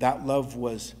 that love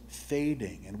was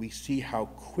fading. And we see how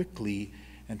quickly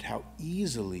and how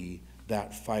easily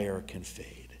that fire can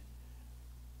fade.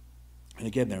 And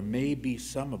again, there may be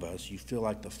some of us, you feel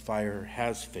like the fire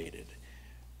has faded.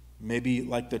 Maybe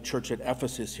like the church at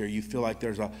Ephesus here, you feel like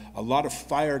there's a lot of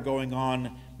fire going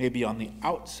on, maybe on the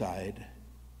outside.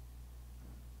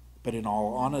 But in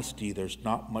all honesty, there's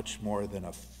not much more than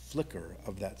a flicker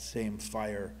of that same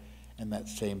fire and that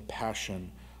same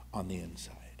passion on the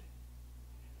inside.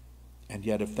 And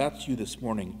yet, if that's you this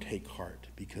morning, take heart,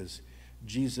 because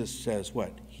Jesus says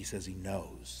what? He says he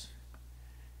knows.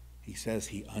 He says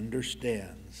he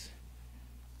understands.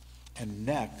 And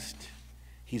next,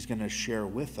 he's going to share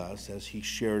with us, as he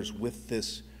shares with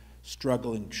this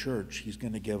struggling church, he's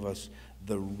going to give us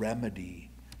the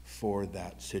remedy for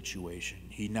that situation.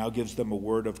 He now gives them a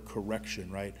word of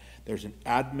correction, right? There's an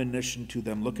admonition to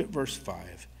them. Look at verse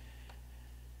 5.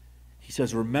 He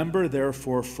says, "Remember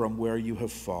therefore from where you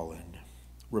have fallen,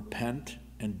 repent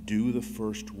and do the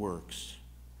first works,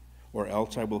 or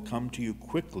else I will come to you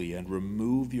quickly and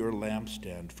remove your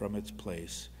lampstand from its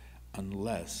place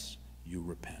unless you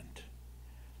repent."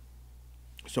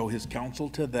 So his counsel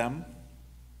to them,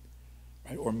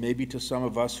 right, or maybe to some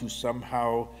of us who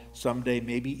somehow, someday,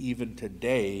 maybe even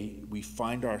today, we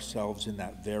find ourselves in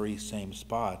that very same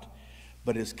spot.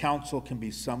 But his counsel can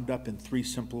be summed up in three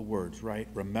simple words, right?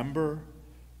 Remember,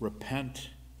 repent,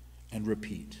 and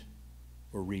repeat,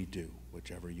 or redo,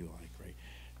 whichever you like, right?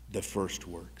 The first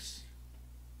works.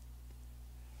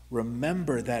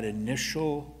 Remember that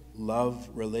initial love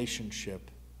relationship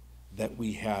that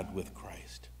we had with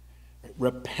Christ.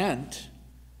 Repent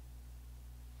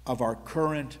of our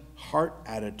current heart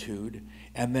attitude,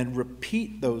 and then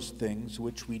repeat those things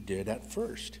which we did at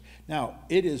first. Now,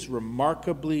 it is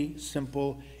remarkably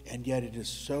simple, and yet it is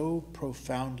so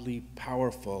profoundly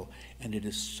powerful, and it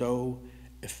is so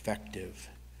effective.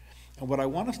 And what I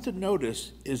want us to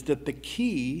notice is that the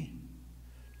key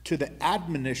to the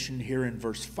admonition here in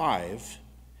verse 5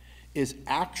 is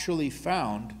actually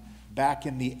found back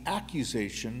in the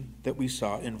accusation that we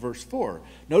saw in verse 4.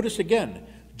 Notice again,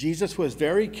 Jesus was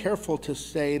very careful to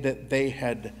say that they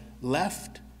had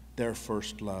left their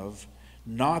first love,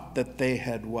 not that they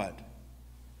had what?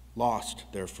 Lost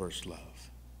their first love.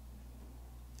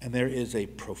 And there is a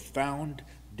profound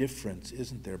difference,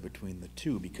 isn't there, between the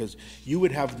two? Because you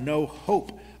would have no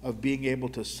hope of being able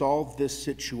to solve this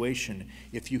situation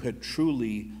if you had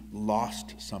truly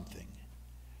lost something.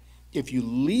 If you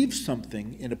leave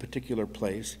something in a particular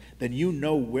place, then you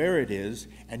know where it is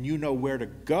and you know where to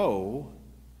go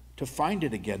to find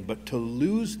it again. But to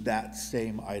lose that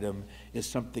same item is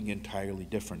something entirely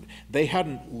different. They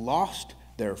hadn't lost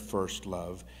their first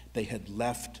love, they had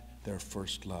left their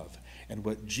first love. And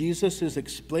what Jesus is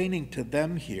explaining to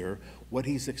them here, what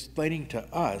he's explaining to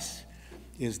us,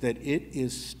 is that it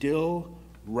is still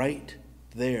right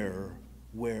there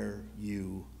where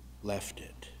you left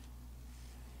it.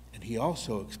 And he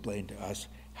also explained to us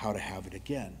how to have it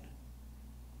again.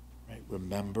 Right?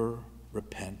 Remember,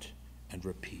 repent, and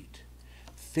repeat.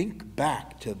 Think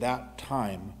back to that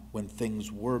time when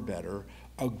things were better,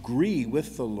 agree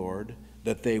with the Lord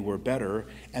that they were better,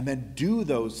 and then do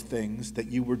those things that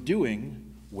you were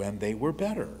doing when they were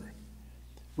better.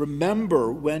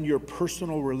 Remember when your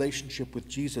personal relationship with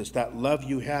Jesus, that love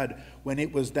you had when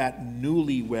it was that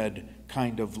newlywed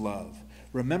kind of love.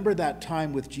 Remember that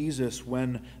time with Jesus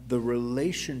when the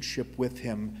relationship with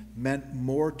him meant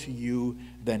more to you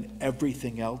than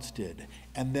everything else did.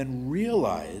 And then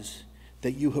realize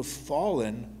that you have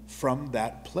fallen from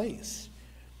that place.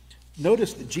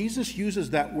 Notice that Jesus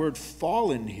uses that word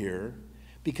fallen here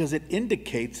because it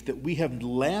indicates that we have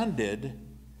landed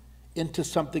into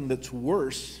something that's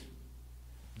worse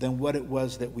than what it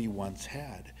was that we once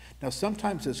had. Now,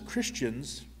 sometimes as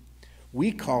Christians,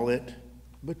 we call it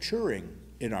maturing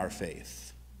in our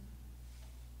faith.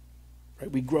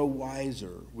 Right? We grow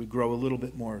wiser. We grow a little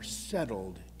bit more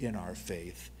settled in our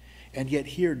faith. And yet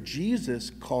here, Jesus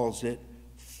calls it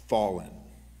fallen.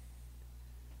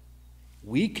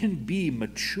 We can be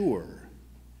mature,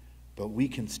 but we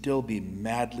can still be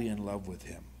madly in love with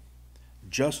him,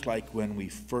 just like when we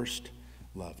first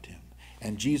loved him.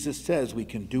 And Jesus says we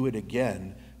can do it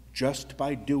again just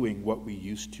by doing what we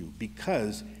used to,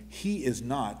 because he is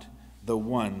not the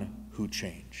one who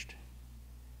changed.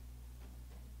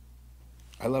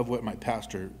 I love what my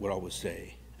pastor would always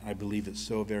say, and I believe it's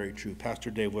so very true. Pastor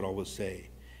Dave would always say,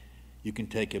 you can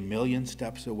take 1,000,000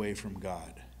 steps away from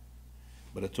God,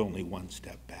 but it's only one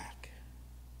step back.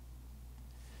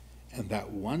 And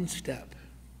that one step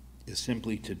is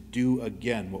simply to do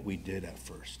again what we did at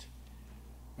first.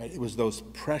 Right? It was those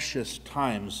precious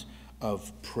times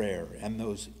of prayer and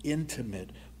those intimate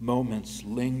moments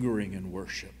lingering in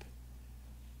worship.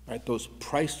 Right? Those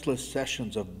priceless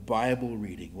sessions of Bible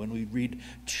reading when we read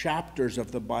chapters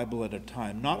of the Bible at a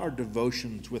time, not our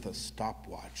devotions with a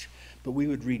stopwatch, but we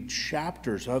would read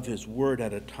chapters of his word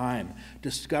at a time,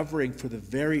 discovering for the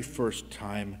very first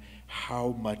time how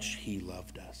much he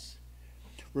loved us.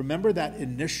 Remember that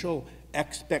initial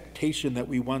expectation that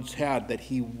we once had that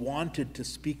he wanted to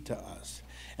speak to us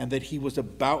and that he was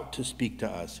about to speak to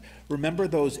us. Remember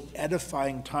those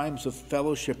edifying times of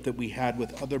fellowship that we had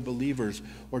with other believers,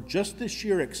 or just the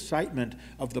sheer excitement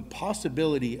of the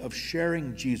possibility of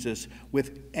sharing Jesus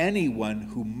with anyone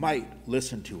who might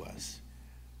listen to us.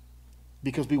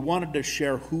 Because we wanted to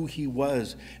share who he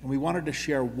was, and we wanted to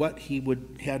share what he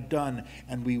had done,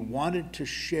 and we wanted to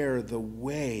share the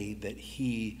way that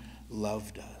he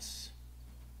loved us.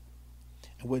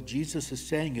 And what Jesus is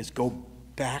saying is go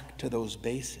back to those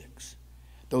basics,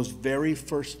 those very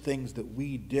first things that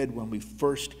we did when we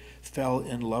first fell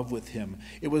in love with him.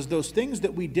 It was those things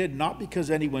that we did not because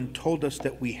anyone told us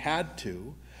that we had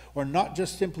to, or not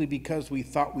just simply because we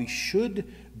thought we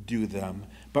should do them,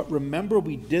 but remember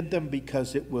we did them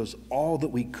because it was all that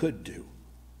we could do.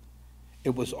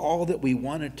 It was all that we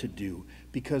wanted to do,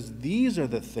 because these are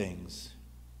the things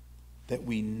that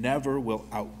we never will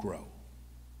outgrow.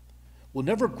 We'll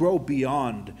never grow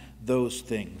beyond those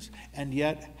things. And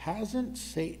yet, hasn't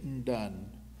Satan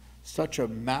done such a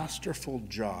masterful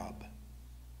job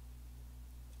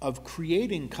of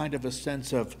creating kind of a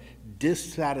sense of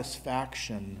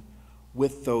dissatisfaction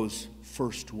with those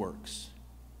first works?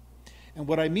 And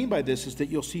what I mean by this is that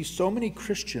you'll see so many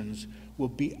Christians will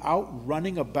be out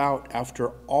running about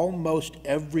after almost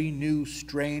every new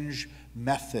strange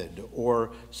method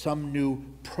or some new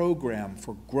program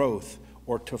for growth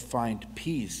or to find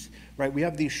peace, right? We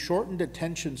have these shortened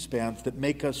attention spans that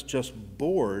make us just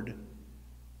bored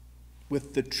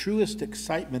with the truest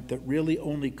excitement that really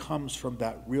only comes from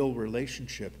that real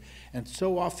relationship. And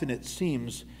so often it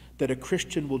seems that a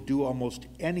Christian will do almost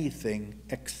anything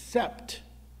except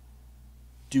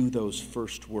do those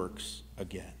first works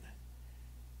again.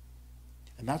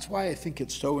 And that's why I think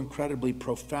it's so incredibly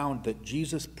profound that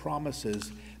Jesus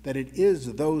promises that it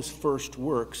is those first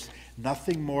works,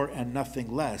 nothing more and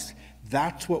nothing less.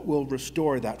 That's what will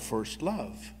restore that first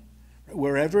love.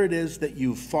 Wherever it is that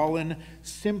you've fallen,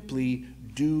 simply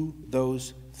do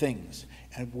those things.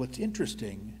 And what's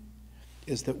interesting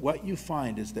is that what you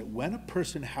find is that when a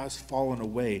person has fallen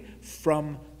away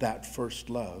from that first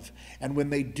love, and when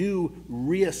they do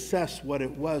reassess what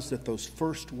it was that those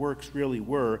first works really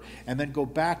were, and then go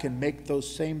back and make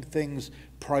those same things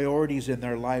priorities in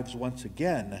their lives once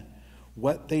again,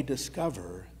 what they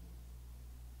discover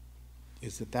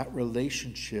is that that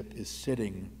relationship is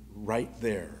sitting right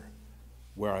there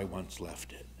where I once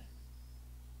left it.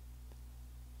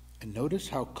 And notice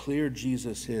how clear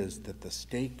Jesus is that the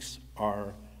stakes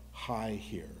are high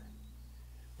here.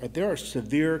 Right? There are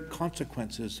severe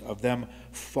consequences of them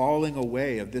falling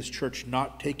away, of this church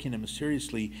not taking him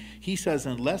seriously. He says,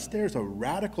 unless there's a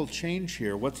radical change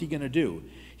here, what's he going to do?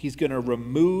 He's going to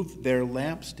remove their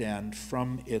lampstand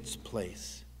from its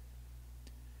place.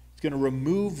 He's going to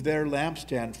remove their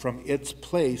lampstand from its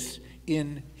place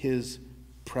in his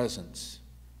presence.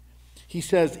 He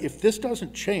says, if this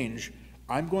doesn't change,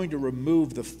 I'm going to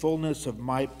remove the fullness of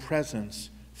my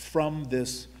presence from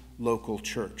this local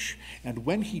church. And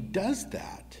when he does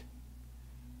that,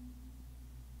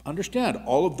 understand,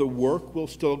 all of the work will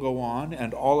still go on,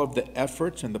 and all of the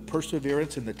efforts and the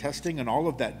perseverance and the testing and all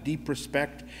of that deep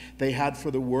respect they had for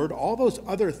the word, all those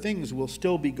other things will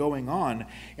still be going on.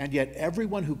 And yet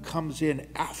everyone who comes in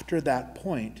after that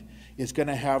point is going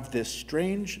to have this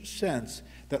strange sense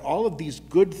that all of these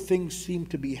good things seem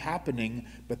to be happening,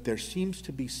 but there seems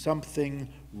to be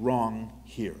something wrong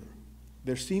here.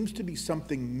 There seems to be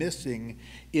something missing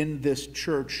in this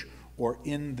church or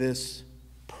in this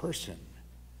person.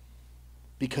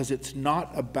 Because it's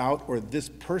not about, or this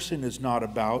person is not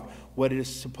about, what it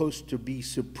is supposed to be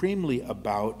supremely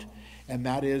about, and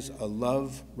that is a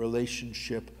love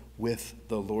relationship with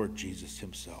the Lord Jesus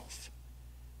himself.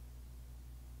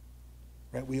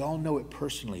 Right? We all know it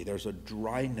personally. There's a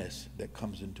dryness that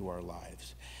comes into our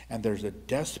lives, and there's a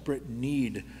desperate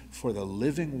need for the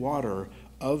living water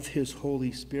of his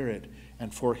Holy Spirit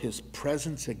and for his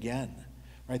presence again.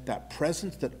 Right? That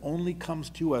presence that only comes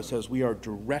to us as we are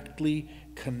directly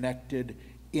connected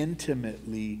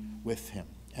intimately with him,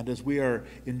 and as we are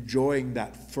enjoying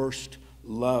that first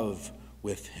love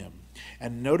with him.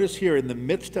 And notice here, in the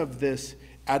midst of this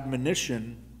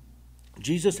admonition,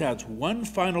 Jesus adds one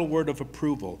final word of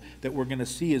approval that we're going to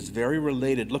see is very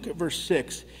related. Look at verse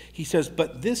 6. He says,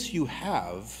 but this you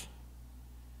have,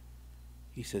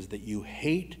 he says, that you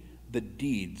hate the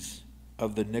deeds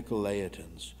of the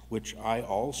Nicolaitans, which I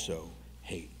also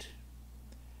hate.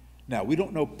 Now, we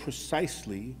don't know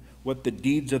precisely what the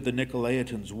deeds of the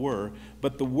Nicolaitans were,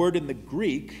 but the word in the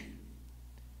Greek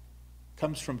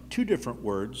comes from two different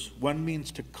words. One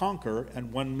means to conquer,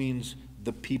 and one means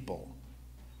the people.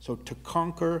 So to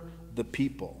conquer the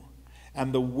people.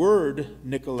 And the word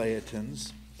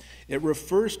Nicolaitans, it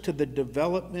refers to the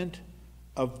development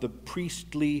of the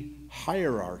priestly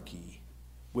hierarchy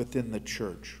within the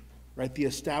church, right? The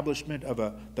establishment of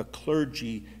the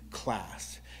clergy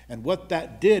class. And what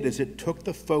that did is it took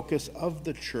the focus of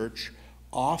the church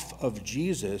off of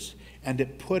Jesus, and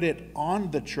it put it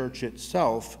on the church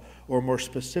itself, or more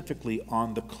specifically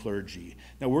on the clergy.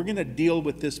 Now, we're going to deal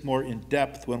with this more in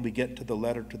depth when we get to the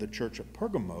letter to the church at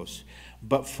Pergamos,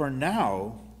 but for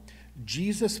now,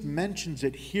 Jesus mentions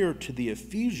it here to the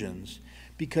Ephesians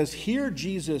because here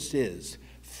Jesus is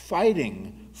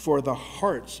fighting for the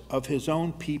hearts of his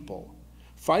own people,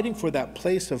 fighting for that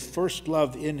place of first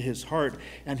love in his heart.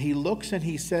 And he looks and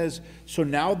he says, so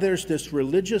now there's this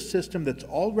religious system that's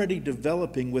already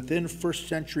developing within first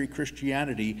century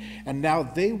Christianity, and now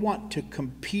they want to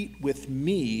compete with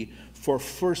me for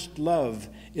first love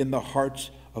in the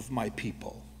hearts of my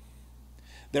people.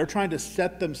 They're trying to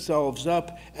set themselves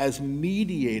up as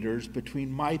mediators between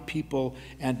my people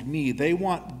and me. They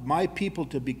want my people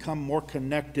to become more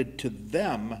connected to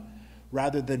them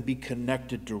rather than be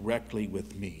connected directly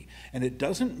with me. And it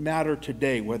doesn't matter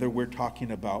today whether we're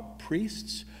talking about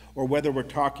priests or whether we're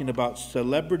talking about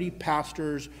celebrity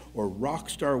pastors or rock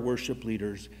star worship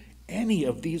leaders, any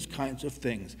of these kinds of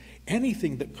things,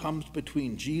 anything that comes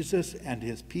between Jesus and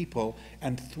his people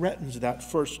and threatens that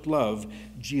first love,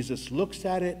 Jesus looks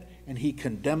at it and he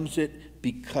condemns it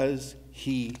because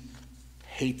he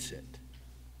hates it.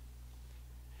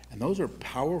 And those are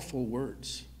powerful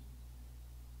words.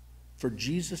 For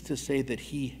Jesus to say that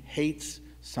he hates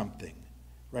something,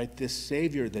 right? This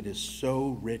Savior that is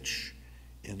so rich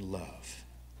in love.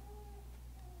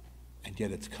 And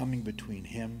yet it's coming between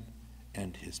him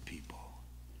and his people.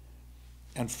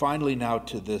 And finally now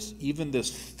to this, even this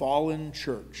fallen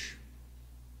church,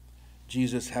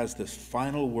 Jesus has this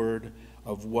final word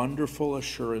of wonderful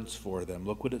assurance for them.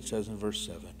 Look what it says in verse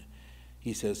 7.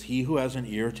 He says, he who has an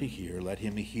ear to hear, let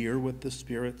him hear what the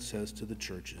Spirit says to the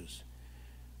churches.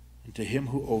 And to him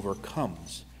who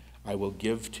overcomes, I will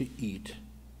give to eat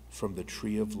from the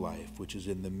tree of life, which is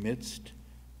in the midst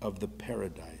of the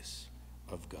paradise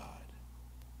of God.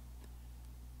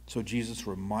 So Jesus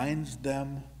reminds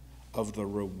them of the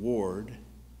reward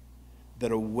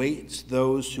that awaits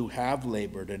those who have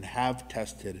labored and have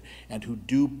tested and who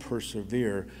do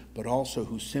persevere, but also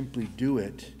who simply do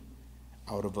it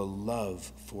out of a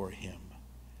love for him.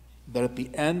 That at the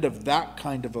end of that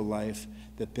kind of a life,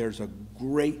 that there's a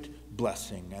great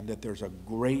blessing and that there's a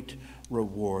great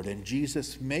reward. And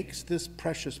Jesus makes this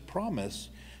precious promise.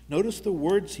 Notice the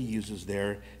words he uses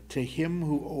there, to him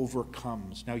who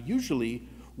overcomes. Now, usually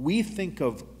we think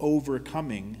of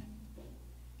overcoming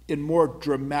in more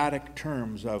dramatic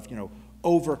terms of,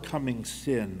 overcoming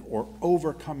sin or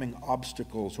overcoming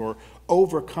obstacles or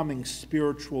overcoming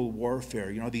spiritual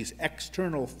warfare, these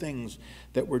external things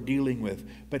that we're dealing with.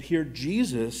 But here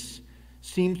Jesus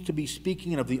seems to be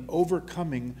speaking of the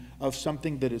overcoming of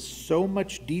something that is so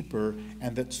much deeper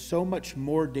and that's so much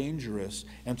more dangerous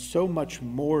and so much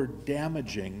more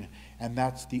damaging, and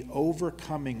that's the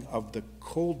overcoming of the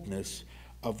coldness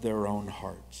of their own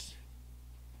hearts.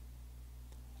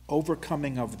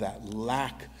 Overcoming of that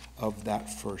lack of that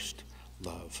first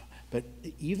love. But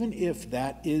even if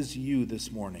that is you this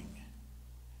morning,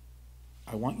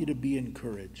 I want you to be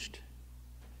encouraged.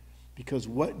 Because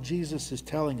what Jesus is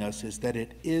telling us is that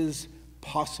it is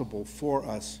possible for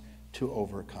us to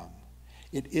overcome.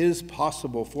 It is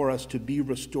possible for us to be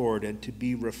restored and to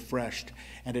be refreshed.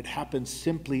 And it happens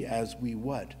simply as we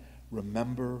what?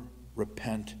 Remember,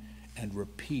 repent, and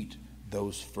repeat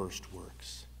those first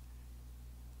works.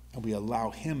 And we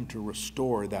allow him to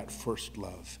restore that first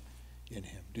love in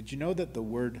him. Did you know that the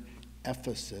word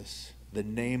Ephesus, the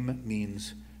name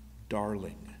means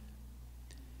darling?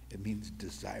 It means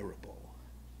desirable.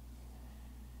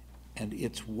 And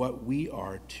it's what we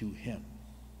are to him.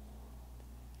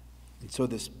 And so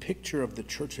this picture of the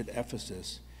church at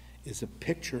Ephesus is a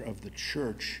picture of the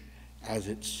church as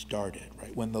it started,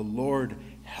 right? When the Lord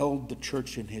held the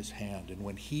church in his hand and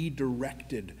when he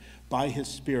directed by his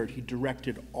Spirit, he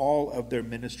directed all of their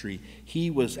ministry. He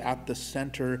was at the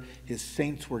center. His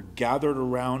saints were gathered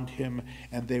around him,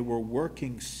 and they were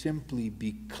working simply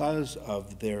because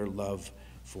of their love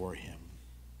for him.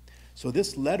 So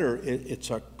this letter,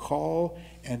 it's a call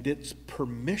and it's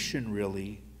permission,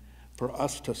 really, for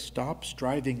us to stop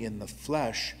striving in the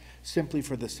flesh simply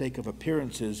for the sake of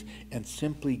appearances and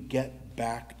simply get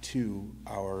back to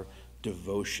our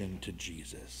devotion to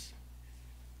Jesus.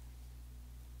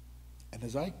 And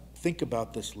as I think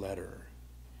about this letter,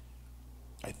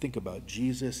 I think about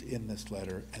Jesus in this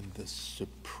letter and the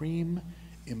supreme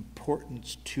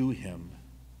importance to him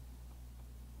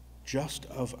just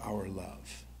of our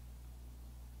love.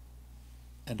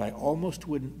 And I almost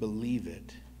wouldn't believe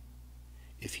it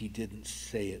if he didn't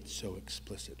say it so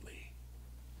explicitly.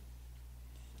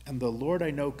 And the Lord,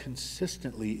 I know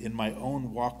consistently in my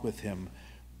own walk with him,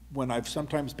 when I've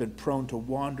sometimes been prone to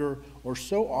wander, or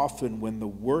so often when the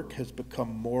work has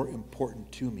become more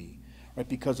important to me, right,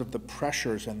 because of the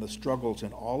pressures and the struggles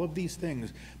and all of these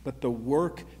things, but the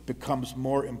work becomes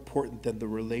more important than the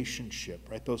relationship,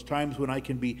 right? Those times when I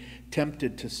can be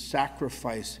tempted to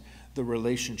sacrifice the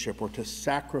relationship or to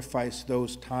sacrifice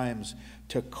those times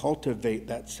to cultivate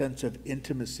that sense of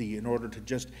intimacy in order to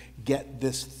just get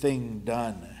this thing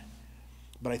done.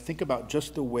 But I think about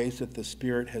just the ways that the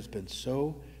Spirit has been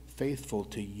so faithful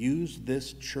to use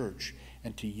this church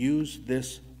and to use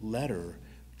this letter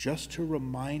just to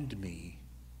remind me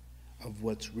of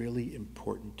what's really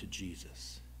important to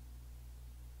Jesus.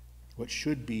 What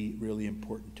should be really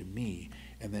important to me,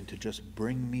 and then to just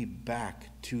bring me back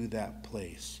to that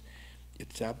place.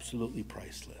 It's absolutely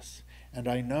priceless. And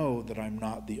I know that I'm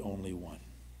not the only one.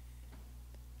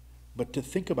 But to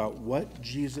think about what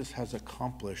Jesus has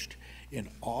accomplished in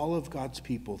all of God's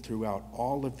people throughout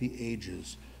all of the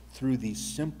ages through these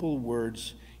simple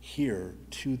words here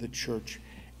to the church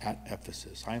at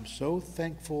Ephesus. I am so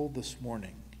thankful this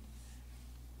morning,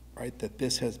 right, that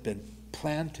this has been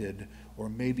planted or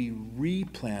maybe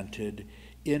replanted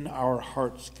in our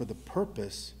hearts for the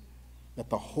purpose that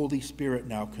the Holy Spirit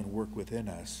now can work within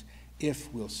us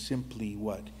if we'll simply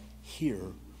hear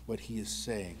what he is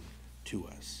saying to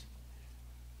us.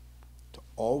 To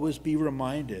always be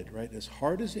reminded, right, as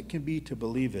hard as it can be to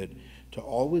believe it, to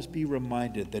always be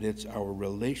reminded that it's our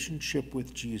relationship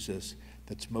with Jesus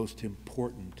that's most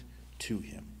important to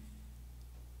him.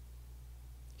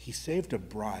 He saved a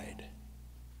bride,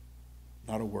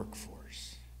 not a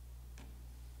workforce.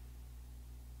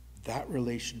 That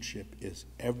relationship is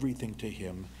everything to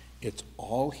him. It's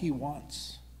all he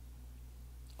wants.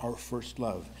 Our first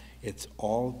love. It's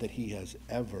all that he has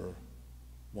ever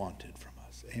wanted from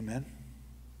us. Amen?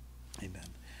 Amen.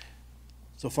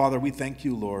 So, Father, we thank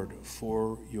you, Lord,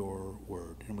 for your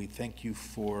word. And we thank you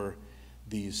for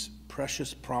these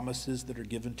precious promises that are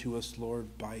given to us,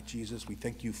 Lord, by Jesus. We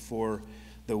thank you for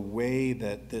the way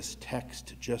that this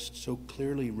text just so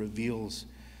clearly reveals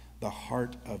the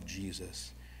heart of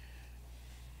Jesus.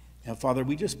 And Father,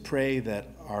 we just pray that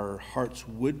our hearts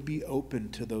would be open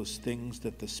to those things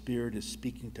that the Spirit is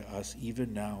speaking to us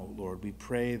even now, Lord. We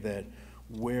pray that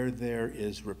where there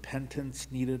is repentance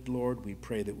needed, Lord, we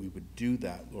pray that we would do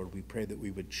that, Lord. We pray that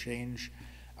we would change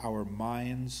our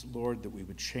minds, Lord, that we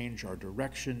would change our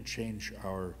direction, change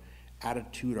our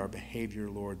attitude, our behavior,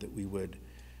 Lord, that we would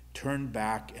turn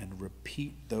back and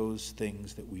repeat those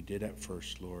things that we did at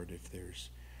first, Lord, if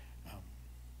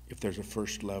there's a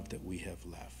first love that we have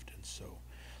left. And so,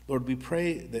 Lord, we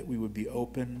pray that we would be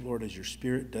open, Lord, as your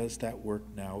Spirit does that work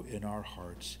now in our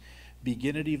hearts.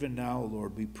 Begin it even now,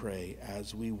 Lord, we pray,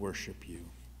 as we worship you.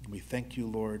 And we thank you,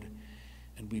 Lord,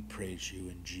 and we praise you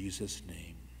in Jesus'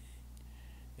 name.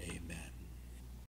 Amen.